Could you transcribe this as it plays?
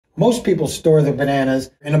Most people store their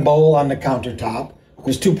bananas in a bowl on the countertop.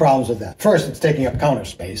 There's two problems with that. First, it's taking up counter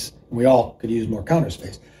space. We all could use more counter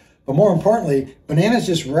space. But more importantly, bananas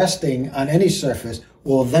just resting on any surface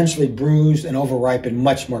will eventually bruise and overripen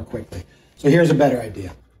much more quickly. So here's a better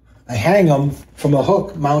idea. I hang them from a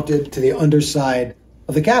hook mounted to the underside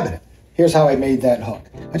of the cabinet. Here's how I made that hook.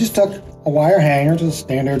 I just took a wire hanger, just a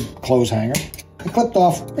standard clothes hanger. I clipped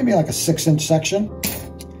off maybe like a 6-inch section.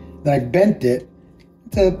 Then I bent it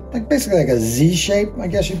to basically like a Z shape, I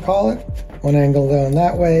guess you'd call it. One angle down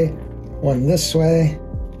that way, one this way.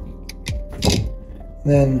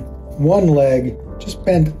 Then one leg just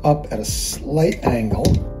bent up at a slight angle.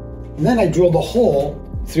 And then I drilled a hole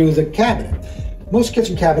through the cabinet. Most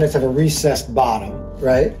kitchen cabinets have a recessed bottom,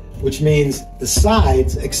 right? Which means the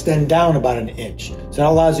sides extend down about 1 inch. So that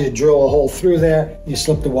allows you to drill a hole through there, you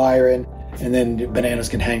slip the wire in, and then the bananas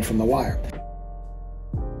can hang from the wire.